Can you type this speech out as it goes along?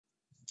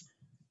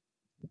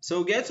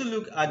So we get to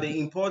look at the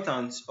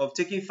importance of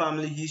taking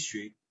family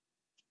history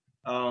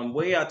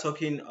when you are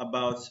talking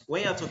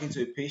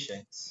to a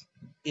patient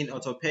in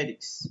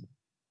orthopedics.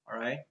 All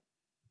right.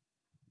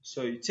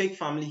 So you take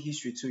family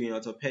history too in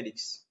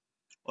orthopedics.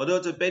 Although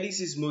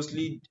orthopedics is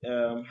mostly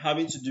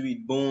having to do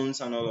with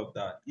bones and all of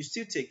that, you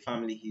still take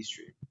family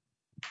history.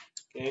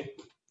 Okay.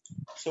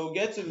 So we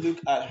get to look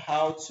at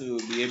how to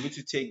be able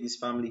to take this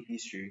family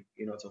history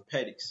in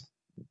orthopedics.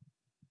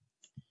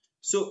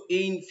 So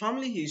in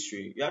family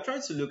history, we are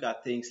trying to look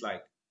at things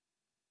like,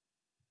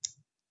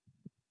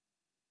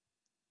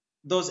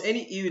 does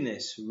any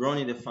illness run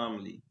in the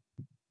family?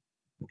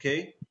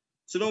 Okay.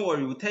 So don't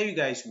worry, we'll tell you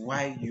guys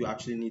why you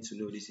actually need to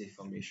know this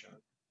information.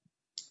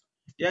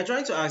 They are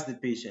trying to ask the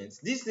patients,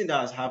 this thing that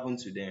has happened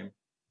to them,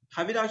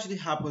 have it actually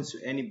happened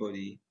to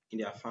anybody in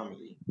their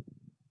family?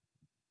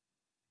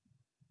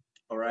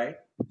 All right.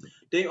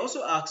 They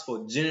also ask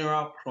for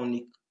general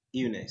chronic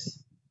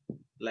illness,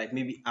 like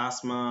maybe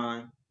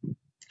asthma,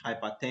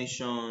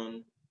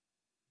 hypertension,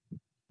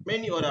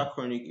 many other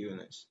chronic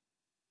illness.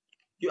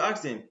 You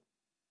ask them,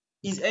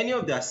 is any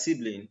of their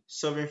sibling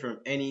suffering from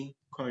any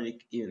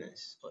chronic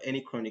illness or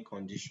any chronic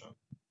condition?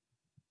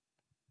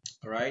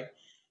 All right.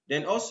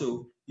 Then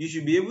also, you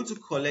should be able to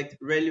collect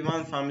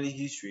relevant family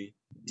history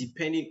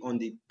depending on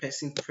the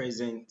person's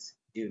present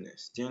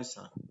illness. Do you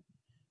understand?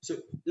 So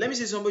let me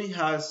say somebody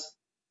has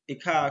a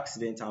car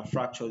accident and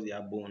fractures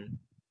their bone.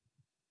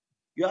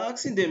 You're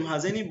asking them,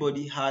 has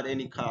anybody had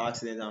any car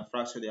accident and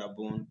fractured their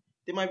bone?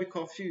 They might be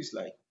confused,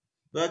 like,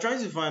 we are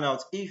trying to find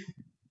out if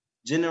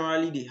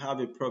generally they have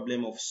a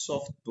problem of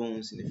soft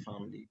bones in the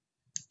family.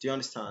 Do you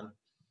understand?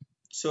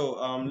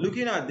 So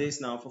looking at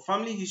this now, for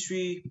family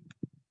history,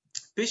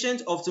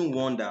 patients often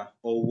wonder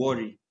or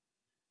worry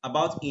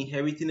about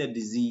inheriting a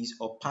disease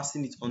or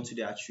passing it on to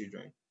their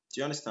children.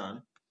 Do you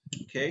understand?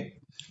 Okay.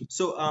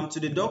 So to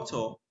the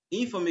doctor,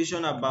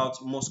 information about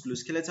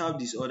musculoskeletal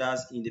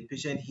disorders in the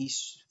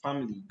his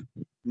family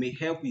may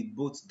help with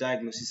both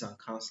diagnosis and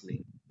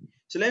counseling.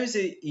 So let me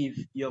say,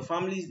 if your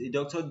family, the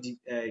doctor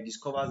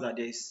discovers that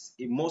there's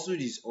a muscle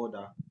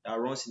disorder that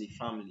runs in the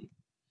family,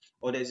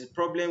 or there's a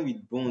problem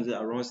with bones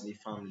that runs in the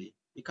family,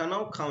 he can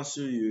now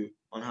counsel you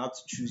on how to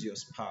choose your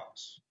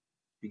spouse.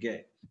 You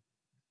get?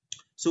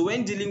 So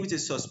when dealing with a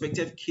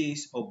suspected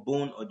case of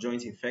bone or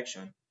joint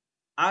infection,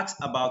 ask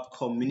about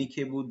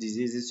communicable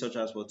diseases such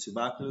as for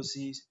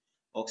tuberculosis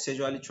or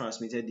sexually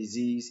transmitted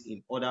disease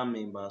in other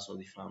members of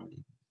the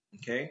family.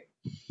 Okay?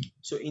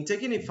 So in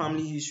taking a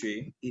family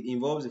history, it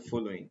involves the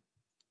following.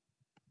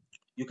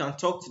 You can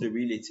talk to the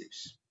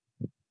relatives.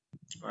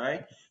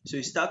 Alright? So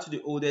you start with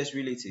the oldest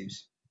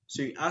relatives.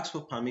 So you ask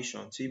for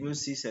permission to even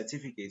see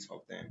certificates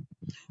of them.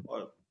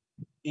 Or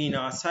in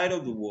our side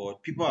of the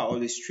world, people are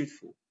always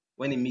truthful.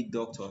 When they meet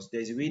doctors,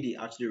 there's a way they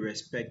actually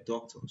respect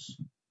doctors.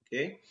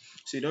 Okay,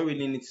 so you don't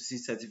really need to see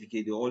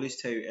certificate. They'll always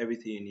tell you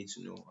everything you need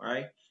to know. All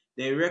right,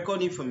 they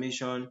record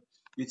information.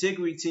 You take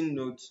written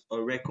notes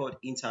or record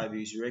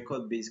interviews. You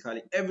record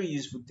basically every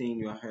useful thing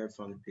you have heard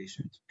from the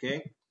patient.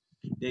 Okay,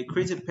 they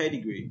create a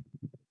pedigree.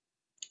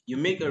 You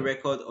make a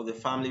record of the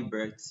family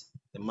births,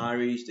 the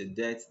marriage, the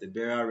death, the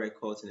burial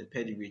records, and the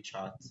pedigree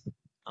chart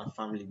and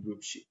family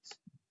group sheets.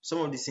 Some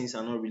of these things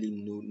are not really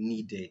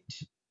needed.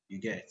 You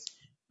get,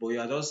 but you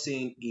are just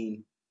saying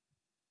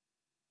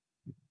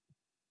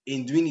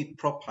in doing it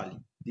properly,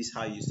 this is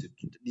how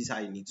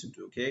you need to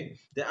do. Okay,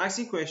 they're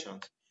asking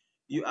questions.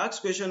 You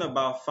ask questions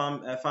about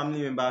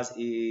family members'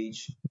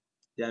 age,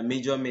 their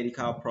major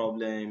medical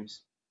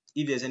problems,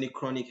 if there's any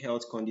chronic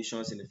health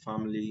conditions in the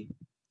family,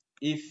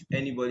 if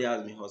anybody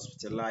has been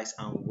hospitalized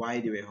and why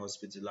they were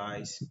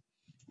hospitalized.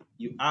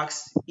 You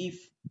ask if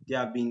there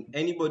have been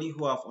anybody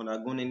who have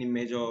undergone any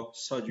major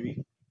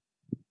surgery,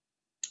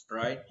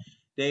 right?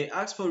 They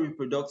ask for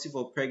reproductive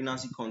or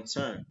pregnancy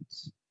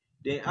concerns.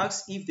 They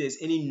ask if there's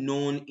any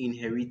known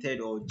inherited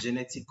or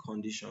genetic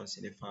conditions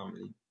in the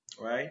family,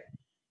 right?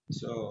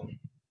 So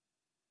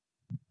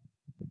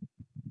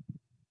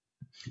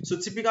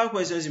typical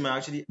questions you might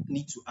actually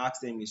need to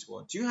ask them is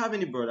what? Do you have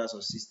any brothers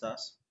or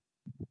sisters?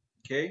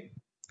 Okay.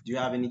 Do you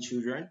have any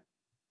children?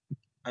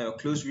 Are your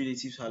close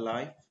relatives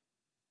alive?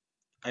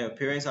 Are your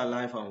parents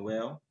alive and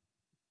well?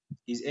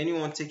 Is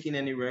anyone taking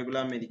any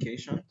regular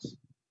medications?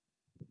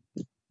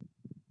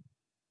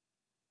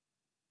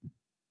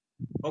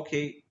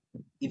 Okay.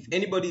 If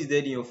anybody is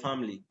dead in your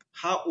family,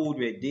 how old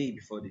were they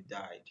before they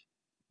died?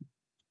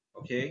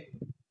 Okay.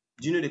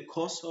 Do you know the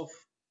cause of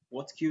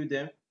what killed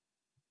them?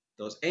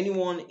 Does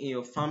anyone in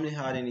your family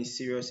had any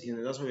serious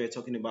illness? That's what we're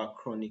talking about,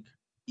 chronic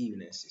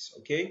illnesses.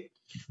 Okay.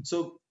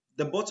 So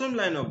the bottom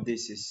line of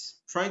this is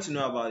trying to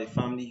know about the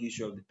family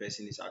history of the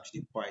person is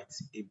actually quite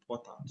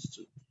important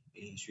to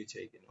in history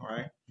taking. All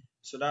right.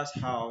 So that's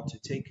how to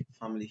take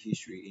family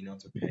history in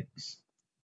orthopedics.